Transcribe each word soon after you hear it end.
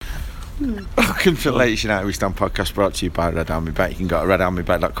Welcome to the latest United We Stand podcast, brought to you by Red Army Bet. You can go to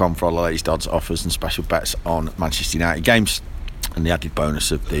redarmybet.com for all the latest odds, offers and special bets on Manchester United games, and the added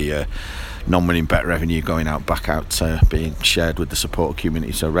bonus of the non-winning bet revenue going out back out being shared with the supporter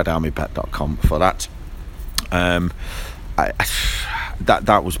community. So redarmybet.com for that.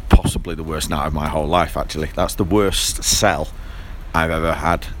 That was possibly the worst night of my whole life, actually. That's the worst sell I've ever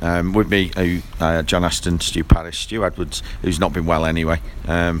had. With me, John Aston, Stu Parrish, Stu Edwards, who's not been well anyway,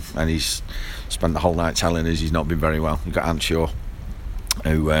 and he's spent the whole night telling us he's not been very well. You've got Ant Shaw,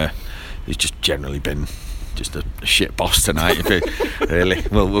 who has just generally been just a shit boss tonight. Really,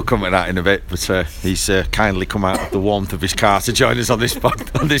 we'll come at that in a bit. But he's kindly come out of the warmth of his car to join us on this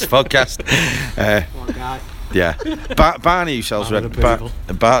podcast. What guy? Yeah, Barney, who sells red.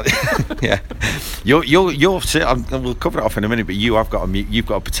 Yeah, you're. We'll cover it off in a minute, but you've got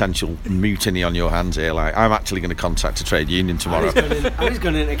a potential mutiny on your hands here. Like, I'm actually going to contact a trade union tomorrow. He's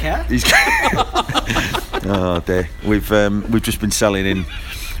gone into care. Oh dear, we've just been selling in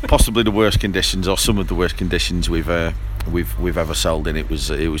possibly the worst conditions, or some of the worst conditions we've ever sold in. It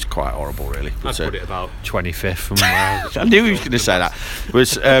was quite horrible, really. I'd put it about 25th from where I knew he was going to say that.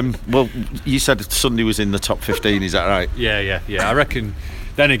 Was well, you said Sunday was in the top 15. Is that right? Yeah. I reckon.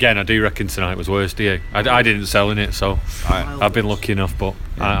 Then again, I do reckon tonight was worse. Do you? I didn't sell in it, so I've been lucky enough. But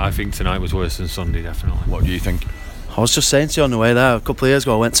I think tonight was worse than Sunday, definitely. What do you think? I was just saying to you on the way there, a couple of years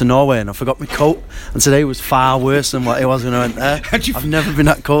ago I went to Norway and I forgot my coat, and today was far worse than what it was when I went there. I've never been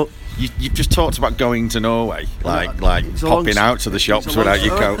that cold. You just talked about going to Norway, like popping out to the shops without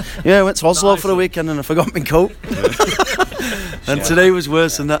your coat. Yeah, I went to Oslo for the weekend and I forgot my coat. And today was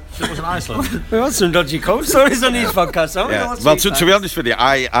worse than that. It was in Iceland. We want some dodgy coat stories on these podcasts, haven't we? Yeah. Well, to be honest with you,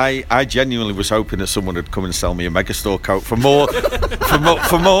 I genuinely was hoping that someone would come and sell me a Megastore coat for more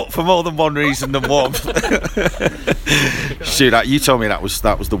than one reason than warmth. Shoot, you told me that was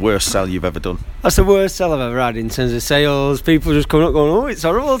the worst sell you've ever done. That's the worst sell I've ever had in terms of sales. People just coming up going, "Oh, it's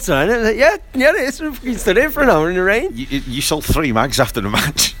horrible tonight." And I was like, yeah, it is. We fucking stood here for an hour in the rain. You sold 3 mags after the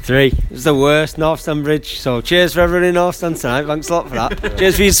match. 3. It was the worst. North Stand Bridge. So cheers for everyone in North Stand tonight. Thanks a lot for that.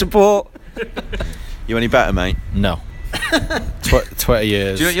 Cheers for your support. You any better, mate? No. 20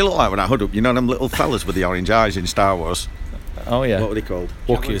 years. Do you know what you look like with that hood up? You know them little fellas with the orange eyes in Star Wars? Oh yeah. What were they called?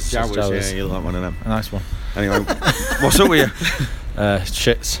 Wookiees. Jawas. Yeah, you look like one of them. A nice one. Anyway, what's up with you?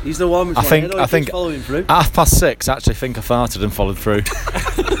 Shits. He's the warmest I think following through. at 6:30 I actually think I farted and followed through.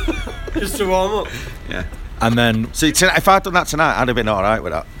 Just to warm up. Yeah. And then see, tonight, if I'd done that tonight, I'd have been all right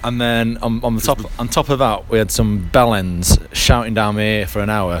with that. And then on top of that, we had some bellends shouting down my ear for an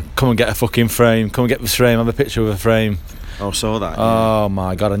hour. Come and get a fucking frame. Come and get this frame. Have a picture of a frame. Oh, saw that. Oh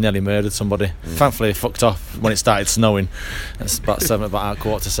my god, I nearly murdered somebody. Thankfully, I fucked off when it started snowing. It's about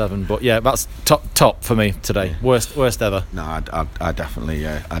 7:15. But yeah, that's top for me today. Worst ever. No, I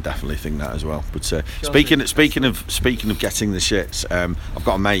definitely think that as well. But speaking of getting the shits, I've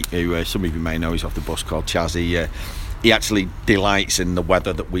got a mate who some of you may know. He's off the bus, called Chaz. He actually delights in the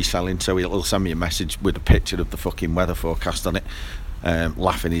weather that we sell in, so he'll send me a message with a picture of the fucking weather forecast on it.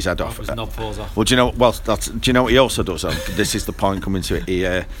 Laughing his head off. Well, do you know? Well, do you know what he also does? This is the point coming to it. He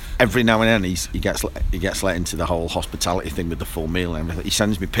every now and then he gets let into the whole hospitality thing with the full meal and everything. He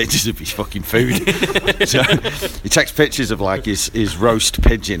sends me pictures of his fucking food. So he takes pictures of like his roast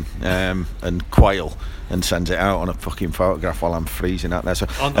pigeon and quail and sends it out on a fucking photograph while I'm freezing out there. So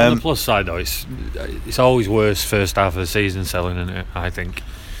on the plus side though, it's always worse first half of the season selling, isn't it? I think.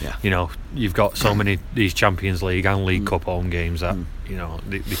 Yeah. You know, you've got so many these Champions League and League Cup home games that you know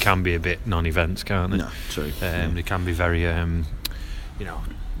they can be a bit non-events, can't they? No, true. They can be very, you know,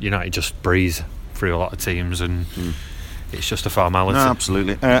 United just breeze through a lot of teams, and it's just a formality. No,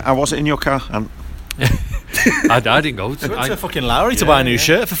 absolutely. I was in your car, and I didn't go. I went to fucking Lowry to buy a new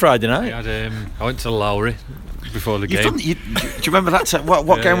shirt for Friday night. I went to Lowry before the game. Do you remember that?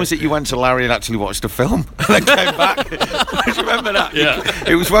 What game was it? You went to Larry and actually watched a film and then came back. Do you remember that? Yeah.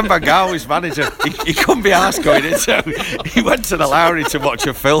 It was when Van Gaal was manager. He couldn't be arsed going in, so he went to the Lowry to watch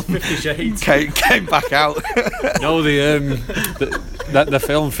a film. 50 Shades. Came back out. No, the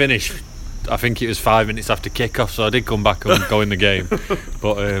film finished. I think it was 5 minutes after kick-off, so I did come back and go in the game,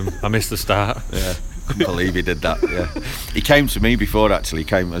 but I missed the start. Yeah. Couldn't believe he did that. Yeah. He came to me before actually.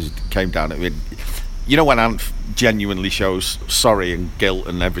 Came down at me. You know when Ant genuinely shows sorry and guilt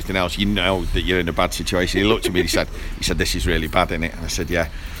and everything else, you know that you're in a bad situation. He looked at me and he said, "This is really bad, isn't it?" And I said, "Yeah."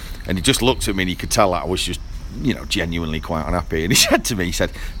 And he just looked at me and he could tell that I was just, you know, genuinely quite unhappy. And he said to me, "Do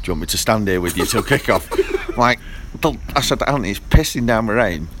you want me to stand here with you till kick off?" Like, I said, "Ant, it's pissing down the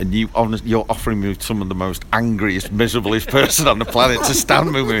rain and you're offering me some of the most angriest, miserablest person on the planet to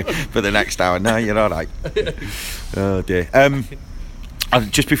stand with me for the next hour. No, you're all right." Oh dear.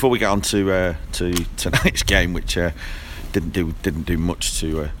 Just before we get on to tonight's game, which didn't do much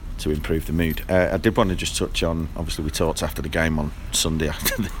to improve the mood, I did want to just touch on. Obviously, we talked after the game on Sunday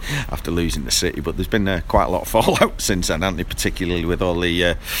after losing to City, but there's been quite a lot of fallout since then, hasn't there? Particularly with all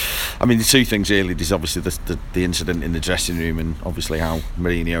the. The two things really. There's obviously the incident in the dressing room, and obviously how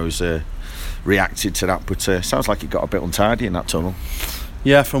Mourinho's reacted to that. But sounds like it got a bit untidy in that tunnel.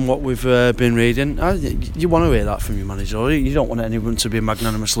 Yeah, from what we've been reading, you want to hear that from your manager. You don't want anyone to be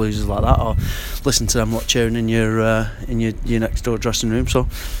magnanimous losers like that, or listen to them lot cheering in your next door dressing room. So,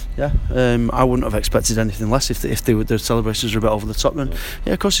 yeah, I wouldn't have expected anything less if the celebrations were a bit over the top. Then,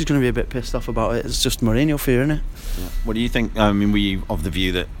 yeah, of course he's going to be a bit pissed off about it. It's just Mourinho fear, isn't it? Yeah. What do you think? Were you of the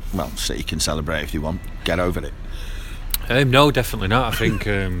view that City can celebrate if they want, get over it? No, definitely not. I think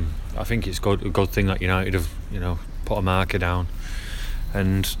it's a good thing that United have put a marker down.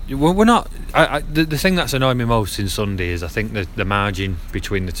 And we're not. The thing that's annoyed me most in Sunday is I think the margin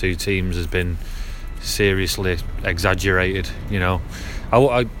between the two teams has been seriously exaggerated.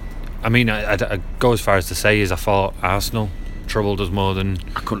 I go as far as to say is I thought Arsenal troubled us more than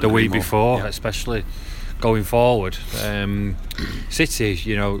the week before, especially going forward. City,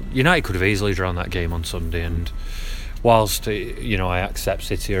 United could have easily drawn that game on Sunday, and whilst I accept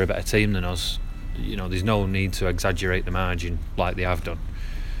City are a better team than us, there's no need to exaggerate the margin like they have done,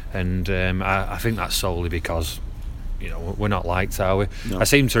 and I think that's solely because we're not liked, are we? No. I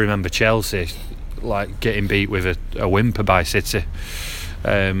seem to remember Chelsea getting beat with a whimper by City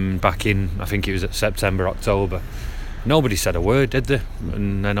back in, I think it was at September, October. Nobody said a word, did they?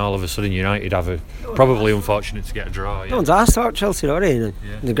 And then all of a sudden United have probably unfortunate to get a draw. No one's asked about Chelsea already. In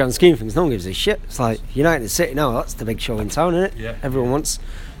the grand scheme of things, no one gives a shit. It's like United City now, that's the big show in town, isn't it? Yeah. Everyone wants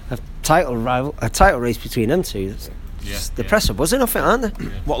a title race between them two. The press are buzzing off it, aren't they?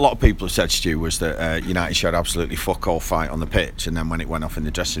 Yeah. What a lot of people have said, Stu, was that United showed absolutely fuck all fight on the pitch, and then when it went off in the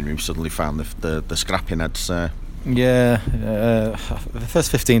dressing room, suddenly found the scrapping heads. The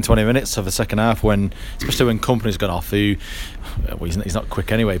first 15-20 minutes of the second half, especially when Kompany's gone off, who he's not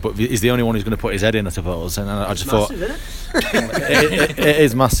quick anyway, but he's the only one who's going to put his head in, I suppose. And I just thought it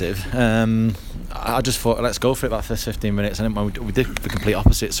is massive. I just thought, let's go for it that first 15 minutes, and we did the complete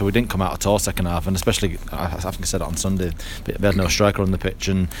opposite. So we didn't come out at all second half, and especially I think I said it on Sunday, they had no striker on the pitch,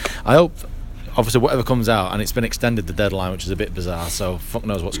 and I hope. Obviously, whatever comes out, and it's been extended the deadline, which is a bit bizarre. So fuck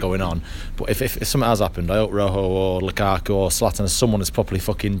knows what's going on. But if something has happened, I hope Rojo or Lukaku or Zlatan, someone has properly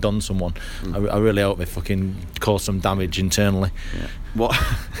fucking done someone. I really hope they fucking caused some damage internally. Yeah. What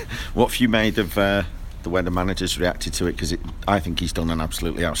have you made of the way the manager's reacted to it? Because I think he's done an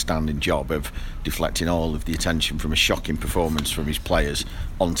absolutely outstanding job of deflecting all of the attention from a shocking performance from his players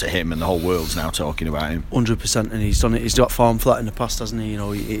onto him, and the whole world's now talking about him. 100%, and he's done it. He's got form for that in the past, hasn't he?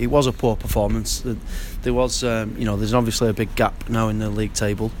 It was a poor performance. There was, there's obviously a big gap now in the league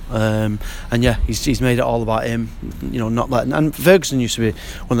table, and yeah, he's made it all about him. Not letting. And Ferguson used to be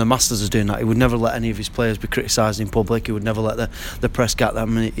one of the masters of doing that. He would never let any of his players be criticised in public. He would never let the press get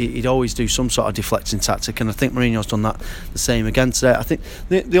them. And he'd always do some sort of deflecting tactic. And I think Mourinho's done that the same again today. I think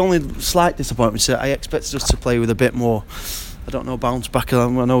the only slight disappointment is that I expected us to play with a bit more, bounce back. I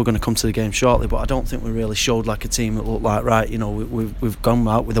know we're going to come to the game shortly, but I don't think we really showed like a team that looked like, right, we've gone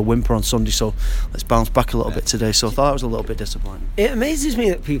out with a whimper on Sunday, so let's bounce back a little bit today. So I thought it was a little bit disappointing. It amazes me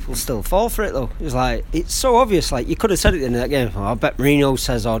that people still fall for it, though. It's so obvious. You could have said it at the end of that game. I bet Mourinho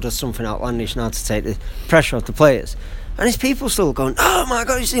says or does something outlandish now to take the pressure off the players. And it's people still going, oh my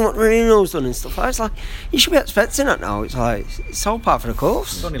God, you seen what Mourinho's done and stuff. It's like, you should be expecting that now. It's like, it's all part of the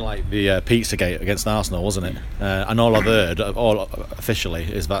course. It's only like the Pizzagate against Arsenal, wasn't it? And all I've heard, all officially,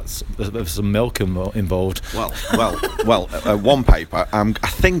 is that there's some milk involved. Well, one paper, I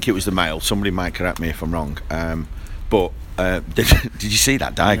think it was the Mail, somebody might correct me if I'm wrong, but did you see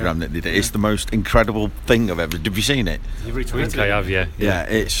that diagram that they did? It's the most incredible thing I've ever. Have you seen it? You retweeted it. I have, yeah. Yeah,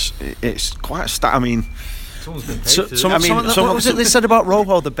 it's quite I mean. Someone's been paid what was it they said about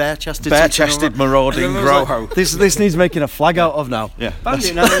Rojo, the bare-chested marauding Rojo? This needs making a flag out of now. Yeah,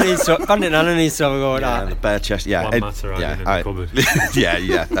 Bandit Nana needs to have a go at that. The bare-chested. Yeah, in the cupboard.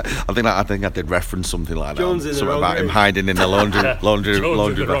 yeah. I think I did reference something like that. Something about him hiding in the laundry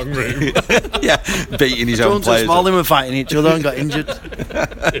room. Yeah, beating his own Jones players. and Smalling were fighting each other and got injured.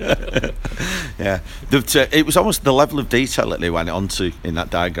 Yeah, it was almost the level of detail that they went onto in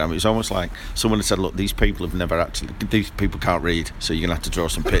that diagram. It was almost like someone had said, "Look, these people can't read, so you're gonna have to draw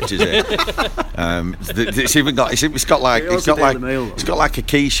some pictures here." It's got like a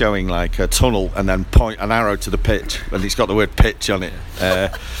key showing like a tunnel and then point an arrow to the pitch, and it's got the word pitch on it.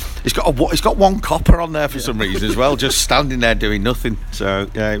 It's got one copper on there for some reason as well, just standing there doing nothing. So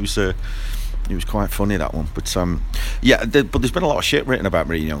yeah, it It was quite funny, that one. But but there's been a lot of shit written about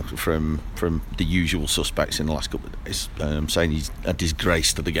Mourinho from the usual suspects in the last couple of days, saying he's a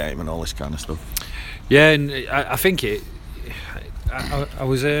disgrace to the game and all this kind of stuff. Yeah, and I think I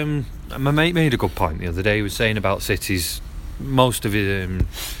was my mate made a good point the other day. He was saying about City's most of the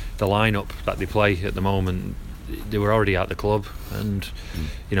lineup that they play at the moment. They were already at the club, and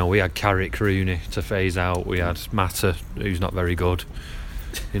we had Carrick, Rooney to phase out. We had Mata, who's not very good.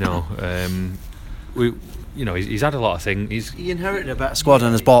 He's had a lot of things. He inherited a better squad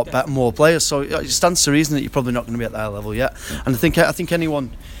and has bought more players, so it stands to reason that you're probably not going to be at that level yet. And I think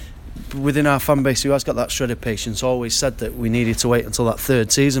anyone within our fan base who has got that shred of patience always said that we needed to wait until that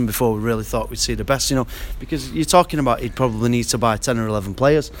third season before we really thought we'd see the best, because you're talking about he'd probably need to buy 10 or 11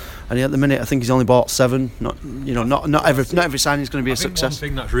 players, and at the minute I think he's only bought 7. Not every signing is going to be a success. One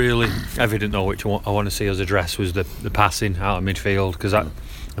thing that's really evident though, which I want to see us address, was the passing out of midfield, because I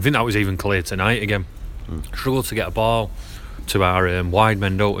think that was even clear tonight again. Struggled to get a ball to our wide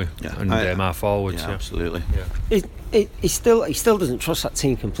men, don't we? Yeah. And our forwards. Yeah, absolutely. Yeah. He still doesn't trust that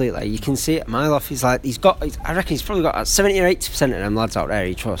team completely. You can see it a mile off. I reckon he's probably got 70 or 80% of them lads out there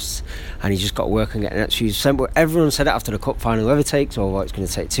he trusts, and he's just got to work on getting that shoes. Everyone said it after the cup final. Whoever takes over, it's going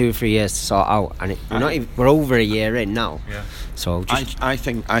to take 2 or 3 years to sort out, and we're over a year in now. Yeah. So I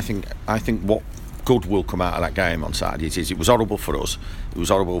think what good will come out of that game on Saturday is it was horrible for us. It was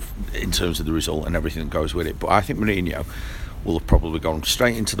horrible in terms of the result and everything that goes with it. But I think Mourinho will have probably gone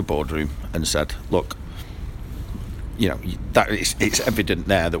straight into the boardroom and said, look, that it's evident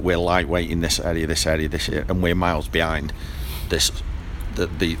there that we're lightweight in this area, and we're miles behind this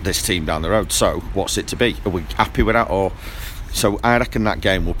team down the road. So what's it to be? Are we happy with that? So I reckon that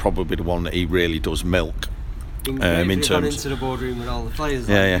game will probably be the one that he really does milk. in terms into the boardroom with all the players,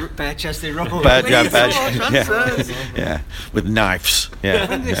 bare-chested roll. Yeah, with knives. Yeah, I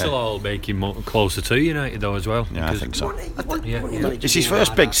think this will all make him closer to United though as well. Yeah, I think so. It's his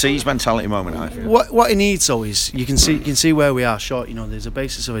first big siege mentality moment, I feel. What he needs though is you can see where we are short. There's a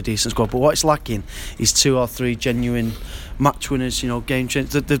basis of a decent squad, but what it's lacking is 2 or 3 genuine match winners, game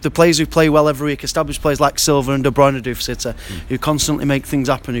changers. The players who play well every week, established players like Silva and De Bruyne do for City, who constantly make things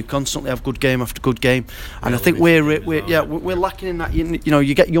happen, who constantly have good game after good game. And I think we're lacking in that.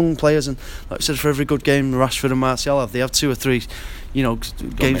 You get young players, and like I said, for every good game Rashford and Martial have, they have 2 or 3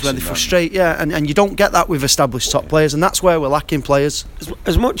 games where they frustrate. And you don't get that with established top players, and that's where we're lacking players.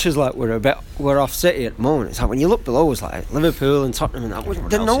 As much as we're off City at the moment, it's like when you look below, it's like Liverpool and Tottenham and that,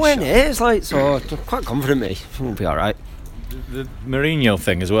 they're nowhere near. It's like, so I'm quite confident me we'll be alright. The Mourinho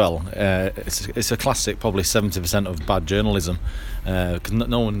thing as well, it's a classic, probably 70% of bad journalism, because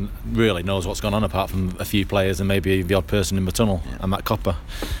no one really knows what's going on apart from a few players and maybe the odd person in the tunnel and Matt Copper.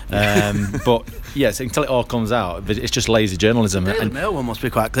 But yes, until it all comes out, it's just lazy journalism. The Daily Mail one must be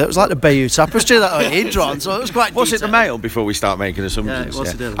quite clear. It was like the Bayeux Tapestry that he'd drawn, so it was quite Was detailed. it the Mail before we start making assumptions? Yeah, it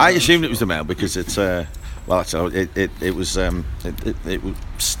was the Daily I Mail. assumed it was the Mail because it's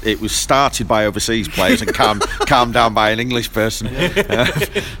it was started by overseas players and calmed down by an English person.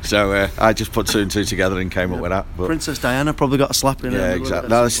 So I just put 2 and 2 together and came up with that. But Princess Diana probably got a slap in her. yeah, exactly.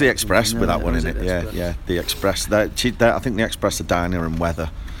 No, it's the Express with that one, was isn't it? Express. Yeah, the Express. I think the Express are diner and weather.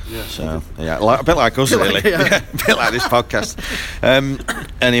 Yeah. So a bit like us, really. A bit like this podcast.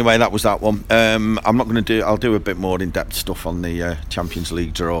 Anyway, that was that one. I'm not going to I'll do a bit more in-depth stuff on the Champions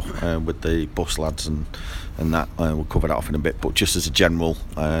League draw with the bus lads and that. We'll cover that off in a bit. But just as a general,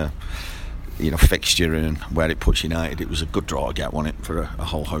 fixture and where it puts United, it was a good draw to get, wasn't it, for a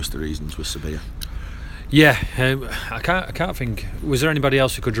whole host of reasons with Sevilla. Yeah, I can't think. Was there anybody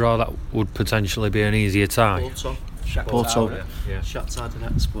else who could draw that would potentially be an easier tie? Porto. Yeah. Shakhtar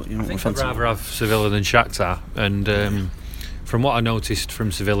Donetsk, but I think I'd rather have Sevilla than Shakhtar, and from what I noticed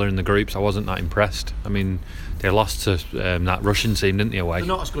from Sevilla in the groups, I wasn't that impressed. I mean, they lost to that Russian team, didn't they, away? They're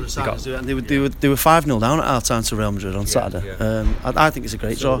not as good as Saturday, and they were 5-0 down at half time to Real Madrid on Saturday. Yeah. I think it's a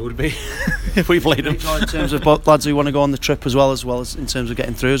great draw. It would be if we played them. In terms of both lads who want to go on the trip as well as in terms of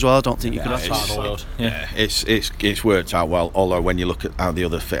getting through as well. I don't think you could have that. It's worked out well. Although when you look at how the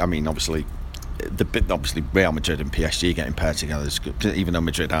other, obviously Real Madrid and PSG getting paired together is good, even though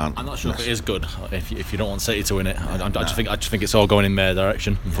Madrid aren't. I'm not sure if it is good if you don't want City to win it. I just think it's all going in their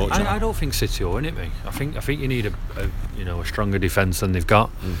direction, unfortunately. I don't think City will win it, mate. I think you need a stronger defence than they've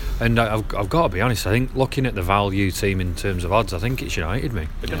got. And I've got to be honest, I think looking at the value team in terms of odds, I think it's United, mate.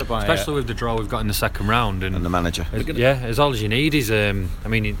 Especially with the draw we've got in the second round and the manager. As all as you need is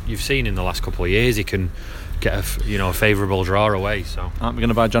you've seen in the last couple of years he can get a favourable draw away. So aren't we going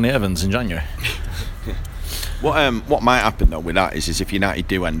to buy Johnny Evans in January? What might happen though with that is if United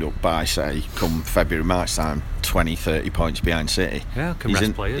do end up by, say, come February, March time, 20, 30 points behind City. Yeah, can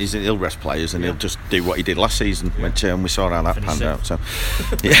rest players. He'll rest players, and he'll just do what he did last season, which we saw how that panned out. So,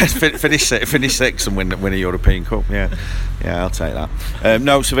 yeah, finish sixth and win a European Cup. Yeah, I'll take that.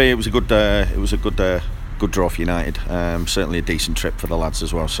 No, Sevilla, it was a good draw for United. Certainly a decent trip for the lads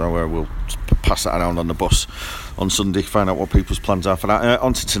as well. So we'll pass that around on the bus on Sunday, find out what people's plans are for that.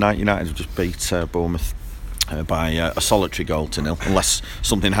 On to tonight, United have just beat Bournemouth by a solitary goal to 0, unless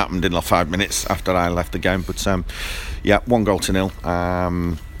something happened in the 5 minutes after I left the game. But 1 goal to 0.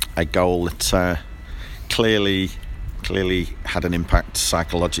 A goal that clearly had an impact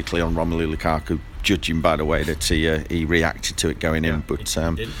psychologically on Romelu Lukaku, judging by the way that he reacted to it going in. But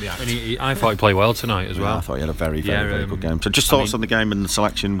I thought he played well tonight as well. I thought he had a very good game. So just thoughts on the game and the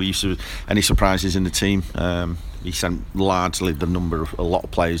selection. Were you any surprises in the team? He sent largely a lot of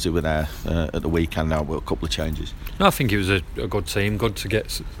players who were there at the weekend out with a couple of changes. No, I think it was a good team. Good to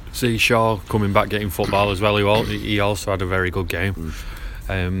see Shaw coming back getting football as well. He also had a very good game.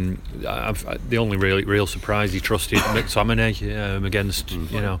 The only real surprise, he trusted McTominay against,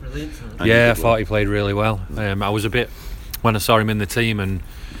 I thought he played really well. I was a bit, when I saw him in the team, and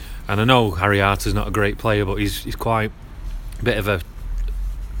I know Harry Arter's not a great player, but he's quite a bit of a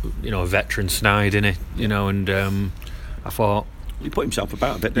veteran snide in it, and I thought he put himself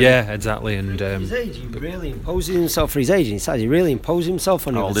about a bit, didn't he? Exactly. And his age, he really imposes himself for his age. He said he really imposed himself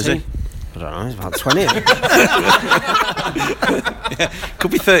on him. How old is he? I don't know, he's about 20.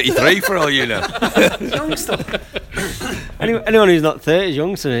 Could be 33 for all you know. Youngster. Anyone who's not 30 is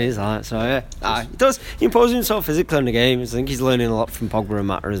young to me, is like, so yeah. He does. He imposes himself physically in the games. I think he's learning a lot from Pogba and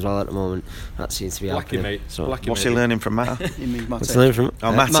Mata as well at the moment. That seems to be happening. What's he learning from Mata? What's he learning from?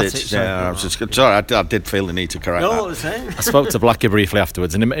 Matic. Yeah, I was just sorry. I did feel the need to correct that. I spoke to Blackie briefly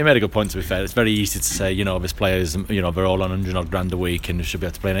afterwards, and he made a good point. To be fair, it's very easy to say, this players, they're all on 100 odd grand a week and should be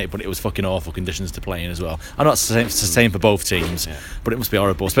able to play in it, but it was fucking awful conditions to play in as well. I know it's the same for both teams, but it must be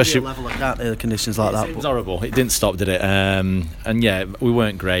horrible, especially level like that, conditions like that. It was horrible. It didn't stop, did it? And we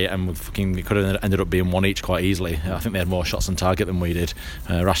weren't great, and we could have ended up being one each quite easily. I think they had more shots on target than we did.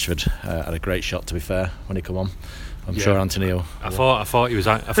 Rashford had a great shot, to be fair, when he come on. I'm sure Antonio. I thought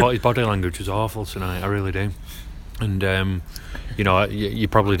his body language was awful tonight. I really do. And you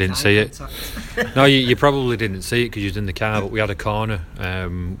probably didn't see it. No, you probably didn't see it because you was in the car. But we had a corner.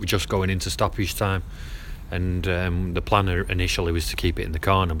 We're just going into stoppage time, and the plan initially was to keep it in the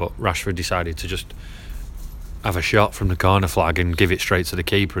corner. But Rashford decided to just have a shot from the corner flag and give it straight to the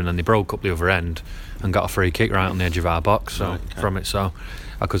keeper, and then they broke up the other end and got a free kick right on the edge of our box. So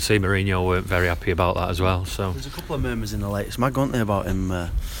I could see Mourinho weren't very happy about that as well. So there's a couple of murmurs in the latest mag, aren't there, about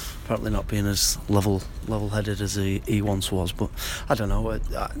him apparently not being as level-headed as he once was, but I don't know.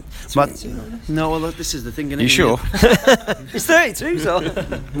 This is the thing. You sure? He's 32, so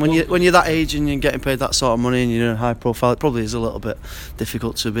when you're that age and you're getting paid that sort of money and you're in high profile, it probably is a little bit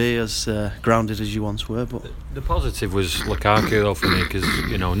difficult to be as grounded as you once were. But the positive was Lukaku though for me, because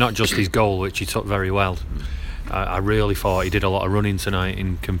not just his goal, which he took very well. I really thought he did a lot of running tonight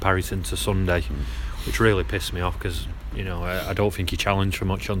in comparison to Sunday, which really pissed me off because I don't think he challenged for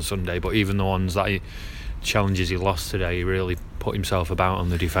much on Sunday, but even the ones that challenges he lost today, he really put himself about on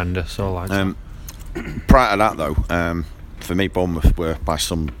the defender. So prior to that though, for me Bournemouth were by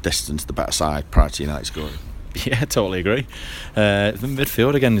some distance the better side prior to United scoring. Yeah, totally agree. The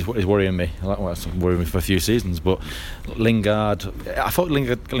midfield again is worrying me. It's worrying me for a few seasons. But Lingard, I thought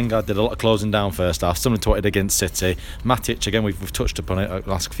Lingard did a lot of closing down first half. Similar to what he did against City. Matic, again, we've touched upon it the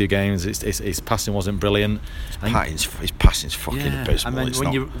last few games. His passing wasn't brilliant. His passing's fucking abysmal. I mean,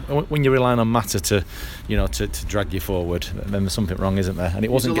 when you're relying on Mata to drag you forward, then there's something wrong, isn't there? And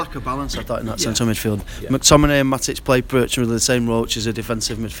it wasn't a lack of balance, I thought, in that centre midfield. Yeah. McTominay and Matic played virtually the same role, which is a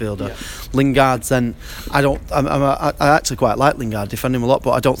defensive midfielder. Yeah. Lingard, then I actually quite like Lingard, defend him a lot,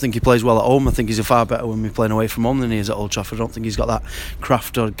 but I don't think he plays well at home. I think he's a far better when we're playing away from home than he is at Old Trafford. I don't think he's got that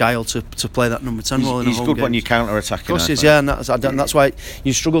craft or guile to play that number 10 role in a home game. He's good when you counter-attacking. Of course he is, yeah, and that's why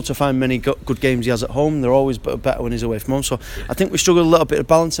you struggle to find many good games he has at home. They're always better when he's away from home. So I think we struggle a little bit of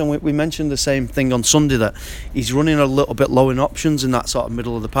balance, and we mentioned the same thing on Sunday, that he's running a little bit low in options in that sort of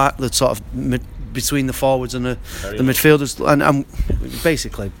middle of the park, the sort of between the forwards and the midfielders, and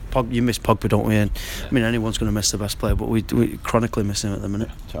basically you miss Pogba, don't we? And I mean, anyone's going to miss the best player, but we chronically miss him at the minute.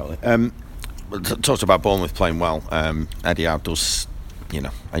 Totally. Talked about Bournemouth playing well. Eddie Howe does,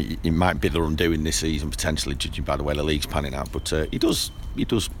 he might be the undoing this season potentially, judging by the way the league's panning out, but he does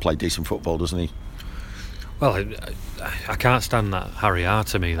play decent football, doesn't he? Well, I can't stand that Harry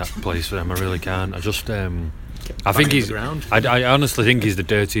Arter, me, that plays for them. I really can't. I think he's. I honestly think he's the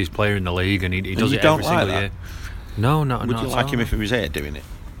dirtiest player in the league, and he does it every single year. No, not. Would you like him if he was here doing it?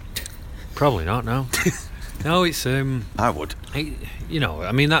 Probably not. No. No, it's I would.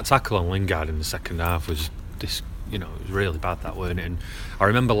 that tackle on Lingard in the second half was this. It was really bad, that, weren't it? And I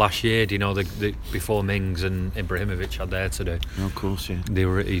remember last year, the before Mings and Ibrahimovic had there today. Oh, of course, yeah.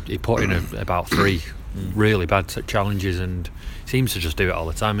 He put in about 3 really bad challenges, and seems to just do it all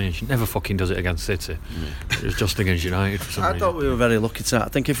the time. I mean, he never fucking does it against City. It was just against United for some reason. I thought we were very lucky tonight. I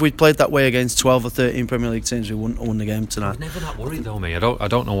think if we'd played that way against 12 or 13 Premier League teams, we wouldn't have won the game tonight. I was never that worried though, mate. I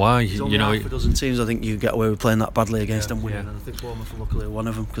don't know why. There's only half a dozen teams I think you get away with playing that badly against them winning, and I think Bournemouth are luckily one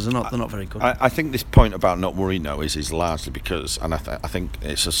of them, because they're not very good. I think this point about not worrying though is largely because, and I think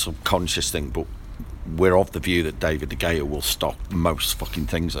it's a subconscious thing, but we're of the view that David De Gea will stop most fucking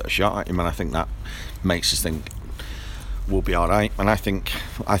things that are shot at him, and I think that makes us think we'll be alright. And I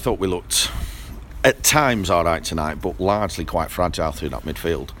thought we looked at times alright tonight, but largely quite fragile through that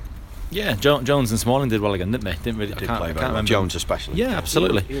midfield. Yeah, Jones and Smalling did well again, didn't they? Didn't really Did play very well. Jones especially. Yeah,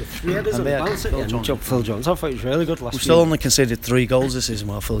 absolutely. Three headers at the bounce at the end. Job Phil Jones. I thought he was really good last We've still only conceded 3 goals this season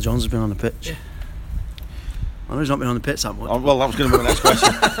while Phil Jones has been on the pitch. Yeah. I know he's not been on the pitch that much. Oh, well, that was going to be my next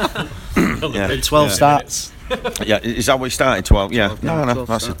question. Yeah. 12 starts. Yeah, is that what he started? 12? Yeah. 12, No, 12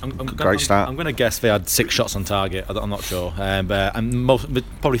 that's a great start. I'm going to guess they had 6 shots on target. I'm not sure, but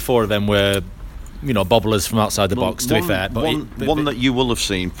probably 4 of them were, bobblers from outside the box. To be fair, but one that you will have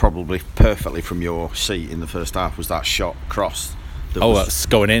seen probably perfectly from your seat in the first half was that shot cross. That's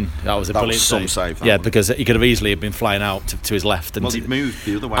going in. That was a brilliant save. Yeah, because he could have easily been flying out to his left. And he'd moved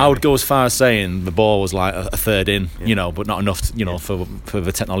the other way. I would go as far as saying the ball was like a third in, but not enough, for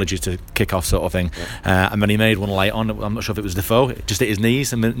the technology to kick off, sort of thing. Yeah. And then he made one light on. I'm not sure if it was Defoe. It just hit his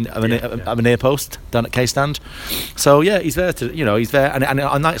knees and a near post down at K-stand. So yeah, he's there he's there, and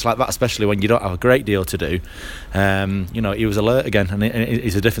on nights like that, especially when you don't have a great deal to do, he was alert again, and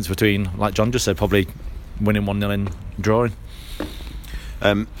it's a difference between, like John just said, probably winning 1-0 and drawing.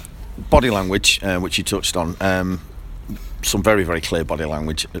 Body language, which you touched on, some very, very clear body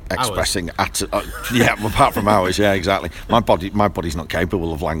language expressing apart from ours. Yeah, exactly. My body's not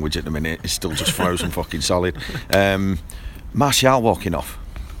capable of language at the minute. It's still just frozen fucking solid. Martial walking off.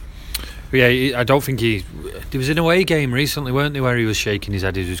 Yeah, I don't think there was an away game recently, weren't there, where he was shaking his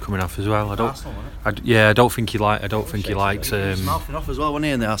head as he was coming off as well. I don't think he liked. He was mouthing off as well, wasn't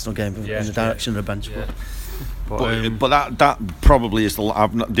he, in the Arsenal game, in the direction of the bench. Yeah. But that probably is the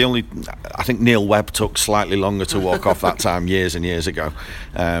only. I think Neil Webb took slightly longer to walk off that time years and years ago.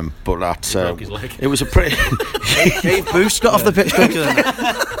 But that it was a pretty. Dave Booth got off the pitch quicker than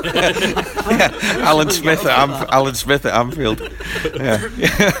that. Yeah. Alan Smith at Anfield.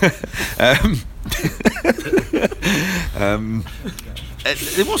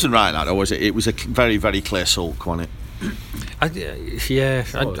 It wasn't right, that, though, was it? It was a very, very clear sulk, wasn't it? I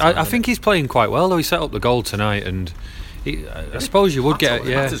think he's playing quite well, though. He set up the goal tonight, and I suppose you would get.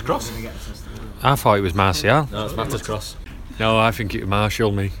 Yeah, cross. I thought it was Martial. No, it's Matter's cross. No, I think it was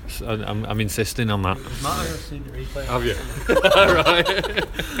Martial. Me, I'm insisting on that. Have you?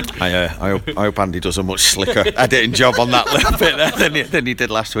 Right. I hope Andy does a much slicker editing job on that little bit there than he did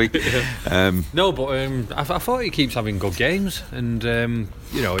last week. No, but I thought he keeps having good games, and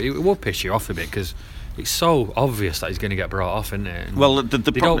it will piss you off a bit because it's so obvious that he's going to get brought off, isn't it? And well,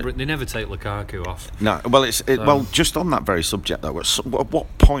 they never take Lukaku off. No, well, well, just on that very subject though, at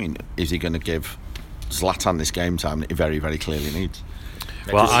what point is he going to give Zlatan this game time that he very, very clearly needs?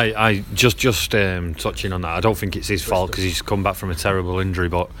 Well, I just touching on that, I don't think it's his fault because he's come back from a terrible injury.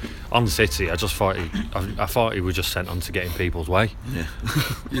 But on City, I just thought I thought he was just sent on to get in people's way.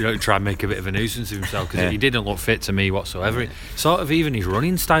 Yeah, try and make a bit of a nuisance of himself because he didn't look fit to me whatsoever. Sort of even his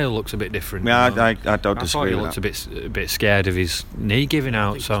running style looks a bit different. Yeah, I don't disagree. I thought he looked a bit scared of his knee giving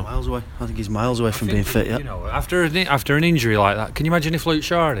out. I think he's miles away from being fit. Yeah. After an injury like that, can you imagine if Luke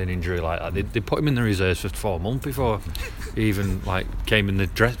Shaw had an injury like that? They put him in the reserves for 4 months before he even came in the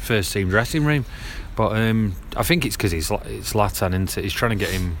first team dressing room. But I think it's because it's Zlatan, isn't it? He's trying to get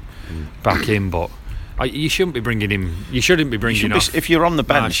him back in, but you shouldn't be bringing him. You shouldn't be bringing off. If you're on the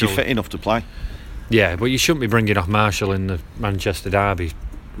bench, Martial. You're fit enough to play. Yeah, but you shouldn't be bringing off Martial in the Manchester derby.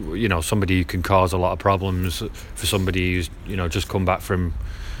 Somebody who can cause a lot of problems for somebody who's just come back from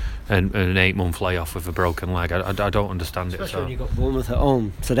an 8-month layoff with a broken leg. I don't understand especially it. So when you got Bournemouth at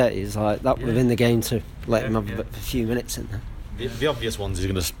home today, it's like that within the game to let him have a few minutes in there. The obvious ones he's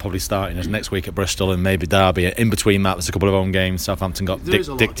going to probably start in his next week at Bristol and maybe Derby. In between that, there's a couple of home games. Southampton got Dick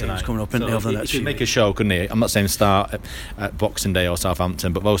tonight. Coming up over the next he could make a show, couldn't he? I'm not saying start at Boxing Day or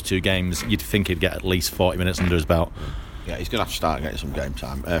Southampton, but those 2 games, you'd think he'd get at least 40 minutes under his belt. Yeah, he's going to have to start getting some game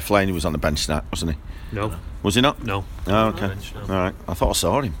time. Fellaini was on the bench tonight, wasn't he? No. Was he not? No. Oh, okay. All right. I thought I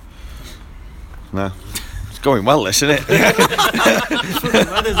saw him. No. going well, isn't it?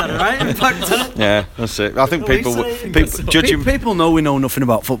 Weather's had a right impact on it. Yeah, that's it. I think judging. People know we know nothing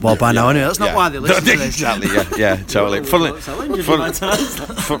about football by now, anyway. That's not why they listen to this. Exactly. Yeah, totally. Funnily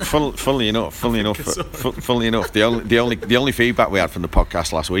enough, the only feedback we had from the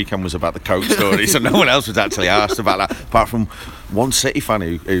podcast last weekend was about the coach story, so no one else was actually asked about that, apart from one City fan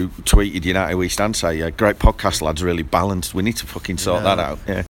who tweeted United We Stand, say, great podcast, lads, really balanced. We need to fucking sort that out.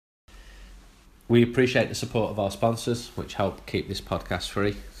 Yeah. We appreciate the support of our sponsors, which help keep this podcast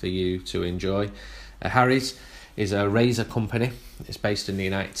free for you to enjoy. Harry's is a razor company. It's based in the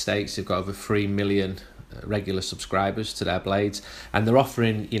United States. They've got over 3 million regular subscribers to their blades, and they're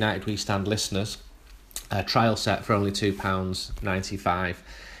offering United We Stand listeners a trial set for only £2.95.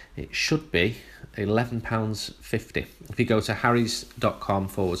 It should be £11.50. If you go to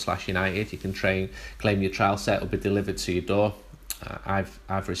harrys.com/United, you can claim your trial set. It'll be delivered to your door.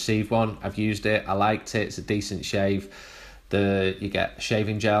 I've received one. I've used it. I liked it. It's a decent shave. You get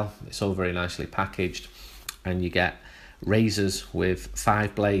shaving gel. It's all very nicely packaged, and you get razors with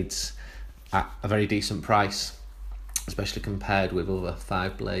 5 blades at a very decent price, especially compared with other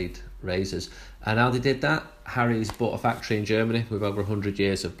 5-blade razors. And how they did that, Harry's bought a factory in Germany with over 100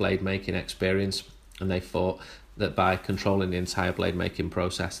 years of blade making experience, and they thought that by controlling the entire blade making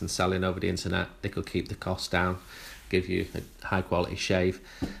process and selling over the internet, they could keep the cost down, give you a high quality shave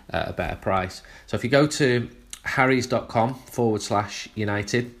at a better price. So if you go to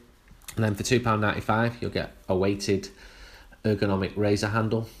harrys.com/United, and then for £2.95 you'll get a weighted ergonomic razor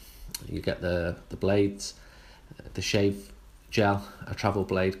handle, you get the blades, the shave gel, a travel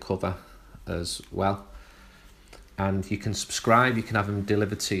blade cover as well, and you can subscribe. You can have them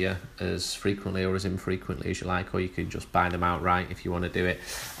delivered to you as frequently or as infrequently as you like, or you can just buy them outright if you want to do it.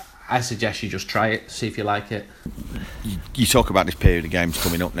 I suggest you just try it, see if you like it. You talk about this period of games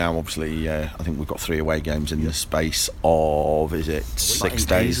coming up now. Obviously, I think we've got 3 away games in the space of, is it 6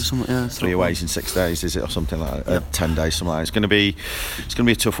 days or something? Yeah, 3 aways in 6 days, is it, or something like that? 10 days, something like that. It's going to be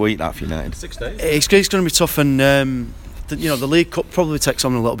a tough week, that, for United. 6 days. It's going to be tough, and the League Cup probably takes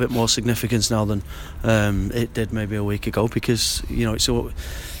on a little bit more significance now than it did maybe a week ago, because it's so.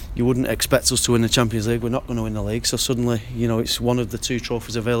 You wouldn't expect us to win the Champions League. We're not going to win the league, so suddenly, it's one of the 2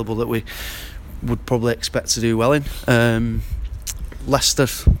 trophies available that we would probably expect to do well in. Leicester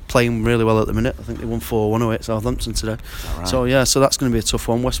playing really well at the minute. I think they won 4-1 away at Southampton today. Right? So that's going to be a tough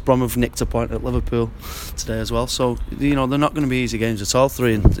one. West Brom have nicked a point at Liverpool today as well. So they're not going to be easy games at all.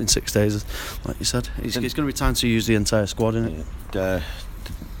 3 in 6 days, like you said. It's going to be time to use the entire squad, isn't it?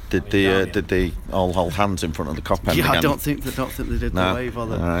 Did they all hold hands in front of the Kop end? Yeah, I don't think they did the wave or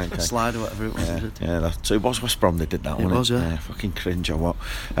the slide or whatever it was. So it was West Brom they did that one. It was, yeah. Fucking cringe or what?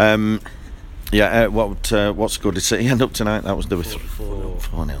 What's good? Did City end up tonight? That was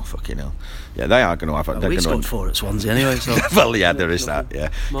 4-0. Fucking hell. Yeah, they are going to have it. We scored 4 at Swansea anyway. So. Well, yeah, there is that. Yeah.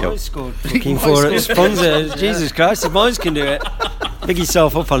 Moyes scored fucking 4 at Swansea. Jesus Christ, if Moyes can do it, pick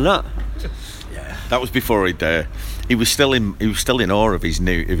yourself up on that. Yeah, that was before he'd. He was still in awe of his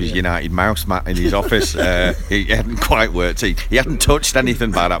United mouse mat in his office. He hadn't quite worked. He hadn't touched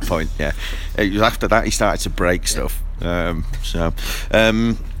anything by that point. Yeah, it was after that he started to break stuff.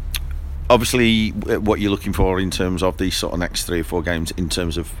 Obviously, what you're looking for in terms of these sort of next 3 or 4 games, in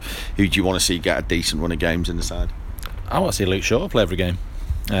terms of who do you want to see get a decent run of games in the side? I want to see Luke Shaw play every game.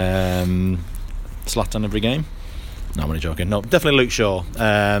 Zlatan every game. No, I'm only joking. No, definitely Luke Shaw.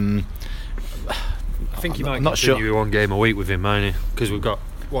 I think he might continue 1 game a week with him, mightn't he? Because we've got,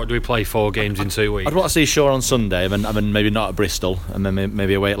 what do we play, 4 games in 2 weeks? I'd want to see Shaw on Sunday, and then maybe not at Bristol, and then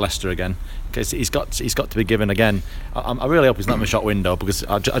maybe away at Leicester again, because he's got to be given again. I really hope he's not in the shot window, because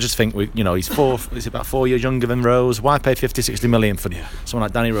I just think he's about 4 years younger than Rose. Why pay 50-60 million for someone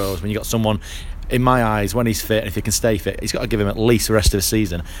like Danny Rose when you got someone? In my eyes, when he's fit, and if he can stay fit, he's got to give him at least the rest of the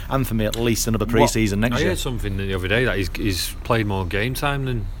season, and for me at least another pre-season next year. I heard something the other day that he's played more game time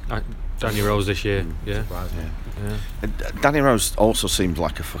than Danny Rose this year. Yeah. Danny Rose also seems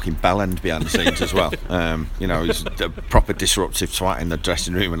like a fucking bellend behind the scenes as well. He's a proper disruptive twat in the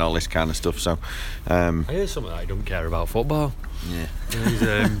dressing room and all this kind of stuff. So I hear something that he don't care about football. Yeah.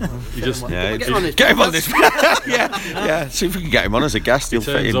 Get him on this. yeah. See if we can get him on as a guest. He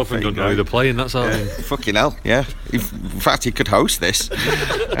turns up and doesn't know who they're playing. That's all. Fucking hell. Yeah. In fact, he could host this.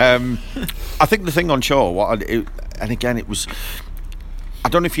 I think the thing on Shaw, and again, it was. I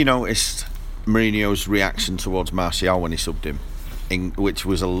don't know if you noticed Mourinho's reaction towards Martial when he subbed him, which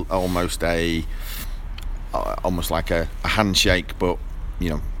was almost like a handshake, but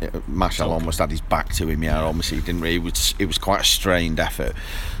Martial almost had his back to him. Yeah, almost he didn't really. It was quite a strained effort.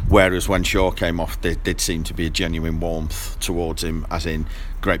 Whereas when Shaw came off, there did seem to be a genuine warmth towards him, as in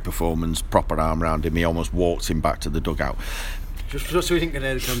great performance, proper arm around him. He almost walked him back to the dugout. Just so we didn't get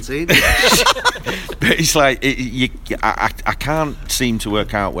out of the canteen. But it's like I can't seem to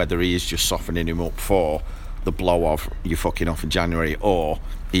work out whether he is just softening him up for the blow of you fucking off in January, or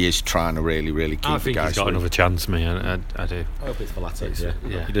he is trying to really, really keep the guys. I think he's got another chance, me. I do. I hope it's for latter.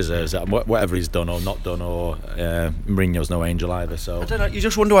 Yeah, he deserves that. Whatever he's done or not done, or Mourinho's no angel either. So I don't know. You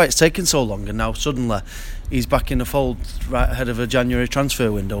just wonder why it's taken so long, and now suddenly he's back in the fold right ahead of a January transfer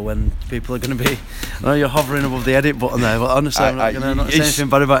window when people are going to be. I know you're hovering above the edit button there, but honestly, I'm not going to say anything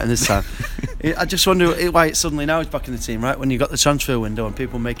bad about him this time. I just wonder why it's suddenly now he's back in the team, right? When you got the transfer window and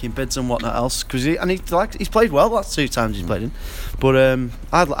people making bids and whatnot else, because he's played well. That's 2 times he's played in, but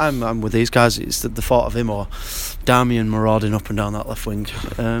I'm with these guys. It's the thought of him or Darmian marauding up and down that left wing.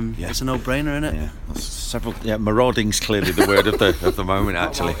 It's a no-brainer, isn't it? Yeah, marauding's clearly the word of the moment.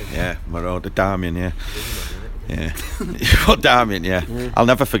 Actually, marauder, Darmian, Well, Darmian, I'll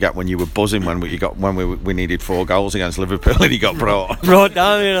never forget when you were buzzing when we needed 4 goals against Liverpool and he got brought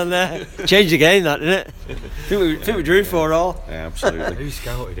Darmian on there. Changed the game, that didn't it? I think we drew 4-4. Yeah, absolutely. Who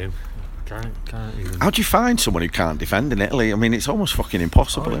scouted him? Can't even. How do you find someone who can't defend in Italy? I mean, it's almost fucking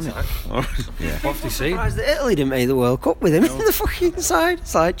impossible, isn't it? What have you seen? Surprised that Italy didn't make the World Cup with him in the fucking side.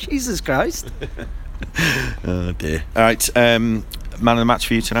 It's like, Jesus Christ. Oh dear. All right, man of the match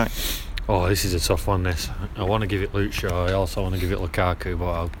for you tonight. Oh, this is a tough one, this. I want to give it Luke Shaw, I also want to give it Lukaku,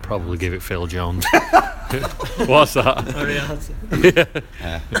 but I'll probably give it Phil Jones. What's that?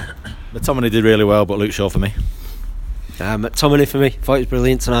 McTominay did really well, but Luke Shaw for me. McTominay for me. Thought he was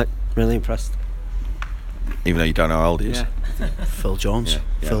brilliant tonight. Really impressed. Even though you don't know how old he is. Phil Jones.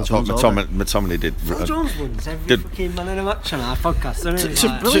 Phil Jones. McTominay did. Phil Jones wins every fucking man in a match on our podcast, doesn't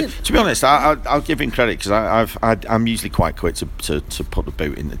he? To be honest, I'll give him credit because I'm usually quite quick to put the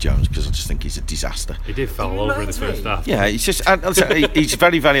boot into Jones because I just think he's a disaster. He did fall over in the first half. Yeah, he's just he's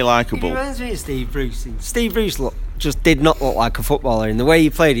very, very likeable. He reminds me of Steve Bruce. Steve Bruce just did not look like a footballer in the way he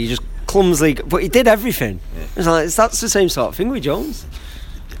played. He just clumsily, but he did everything. It's like that's the same sort of thing with Jones.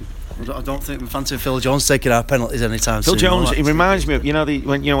 I don't think we fancy Phil Jones taking our penalties anytime soon. Phil Jones, he reminds me of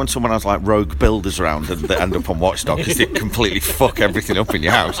when someone has like rogue builders around and they end up on Watchdog because they completely fuck everything up in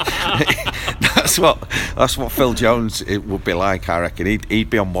your house. That's what Phil Jones it would be like. I reckon he'd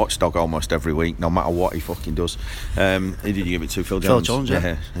be on Watchdog almost every week, no matter what he fucking does. Who did you give it to? Phil Jones. Phil Jones,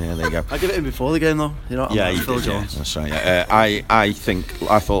 yeah, there you go. I give it him before the game though. Phil Jones. That's right. Yeah. I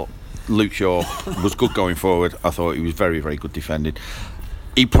thought Luke Shaw was good going forward. I thought he was very, very good defending.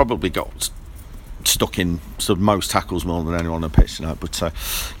 He probably got stuck in most tackles more than anyone on the pitch tonight. But I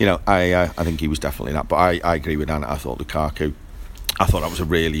think he was definitely that. But I agree with Anna. I thought Lukaku. I thought that was a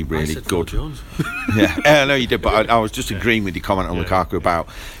really, really good. Yeah, I know you did, but I was just agreeing with your comment on Lukaku about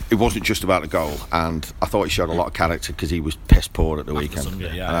it wasn't just about the goal, and I thought he showed a lot of character because he was piss poor at the weekend.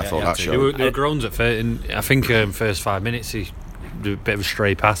 And I thought that showed. There were groans at first. I think first 5 minutes he did a bit of a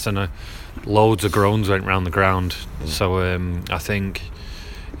stray pass and loads of groans went round the ground. So I think.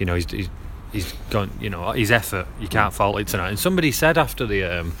 He's gone. His effort. You can't fault it tonight. And somebody said after the,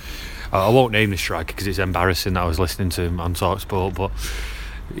 I won't name the striker because it's embarrassing that I was listening to him on TalkSport, but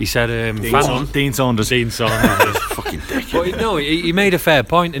he said, Dean Saunders. Fucking dick. But he made a fair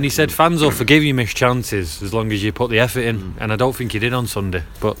point, and he said fans will forgive you missed chances as long as you put the effort in. And I don't think he did on Sunday.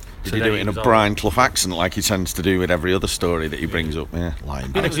 But did he do it in a Brian Clough accent like he tends to do with every other story that he brings up? Yeah,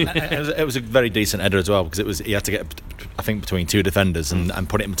 lying. It was a very decent header as well because he had to get, I think, between 2 defenders and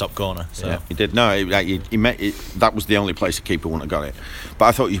put it in the top corner. So. Yeah, he did. No, he met it. That was the only place the keeper wouldn't have got it. But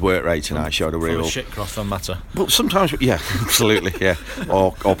I thought his work rate tonight showed a real shit cross from Mata. But sometimes, yeah, absolutely, yeah,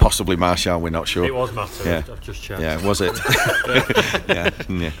 or possibly Martial. We're not sure. It was Mata. Yeah. I've just checked. Yeah, was it? yeah.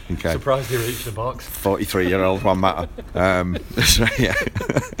 Okay. Surprised he reached the box. 43-year-old Juan Mata. That's right. Yeah.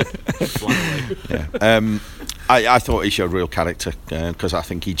 Yeah. I thought he showed real character because I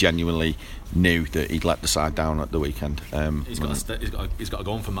think he genuinely knew that he'd let the side down at the weekend. He's got to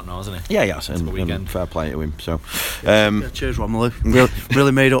go on from that now, hasn't he? Yeah, yes, and fair play to him. So, cheers, Romelu.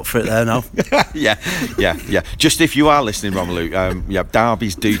 Really made up for it there now. yeah. Just if you are listening, Romelu,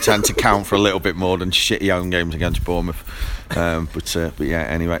 derbies do tend to count for a little bit more than shitty home games against Bournemouth. But yeah,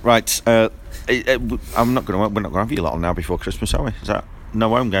 anyway, right. We're not going to have you lot on now before Christmas, are we? Is that no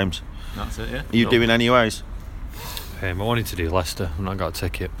home games? That's it. Yeah. Are you doing anyways? I wanted to do Leicester. I've not got a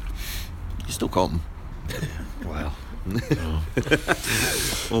ticket. You still come? Well.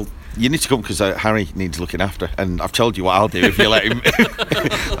 Well, you need to come because Harry needs looking after, and I've told you what I'll do if you let him.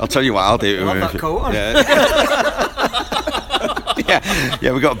 I'll tell you what I'll do. That coat on.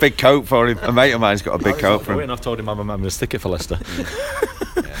 Yeah, we got a big coat for him. A mate of mine's got a big coat for him. I've told him I'm a stick it for Leicester.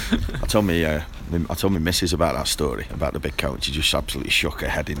 I told my missus about that story about the big coat. She just absolutely shook her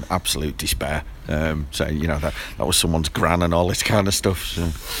head in absolute despair, saying, you know, that was someone's gran and all this kind of stuff. So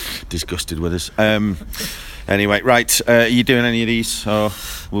disgusted with us. Anyway, right, are you doing any of these, or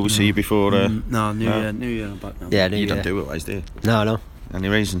will we see you before? No, New Year, I'm back now. Yeah, you don't do it, always, do you? No. Any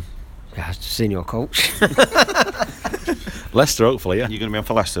reason? Yeah, I've just seen your coach. Leicester, hopefully, yeah. You're going to be on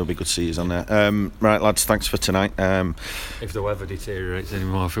for Leicester. It'll be good to see you on there. Right, lads, thanks for tonight. If the weather deteriorates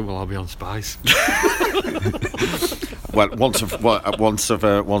anymore, I think I'll be on Spice. Well, once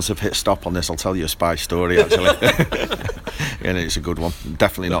I've hit stop on this, I'll tell you a spy story, actually. And it's a good one.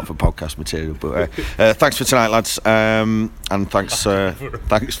 Definitely not for podcast material. But thanks for tonight, lads. And thanks for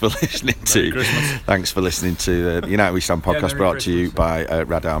listening to. Thanks for listening to the United We Stand podcast, brought to you by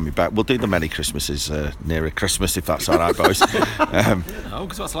Red Army Bet. We'll do the Merry Christmases nearer Christmas, if that's all right, boys.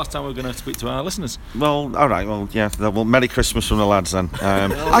 Because that's the last time we're going to speak to our listeners. Well, all right. Well, yeah. Well, Merry Christmas from the lads then.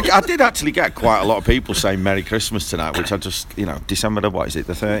 I did actually get quite a lot of people saying Merry Christmas tonight, which I just, December, what is it,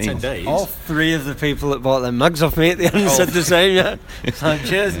 the 13th? 10 days. All three of the people that bought their mugs off me at the end said the same, yeah. So,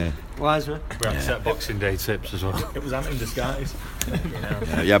 cheers. Yeah. Wise man. We have to set Boxing Day tips as well. It was Ant in disguise.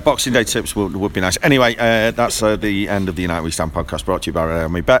 Yeah, Boxing Day tips would be nice. Anyway, that's the end of the United We Stand podcast, brought to you by Red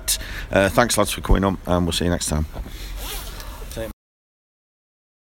Army Bet. Thanks, lads, for coming on, and we'll see you next time.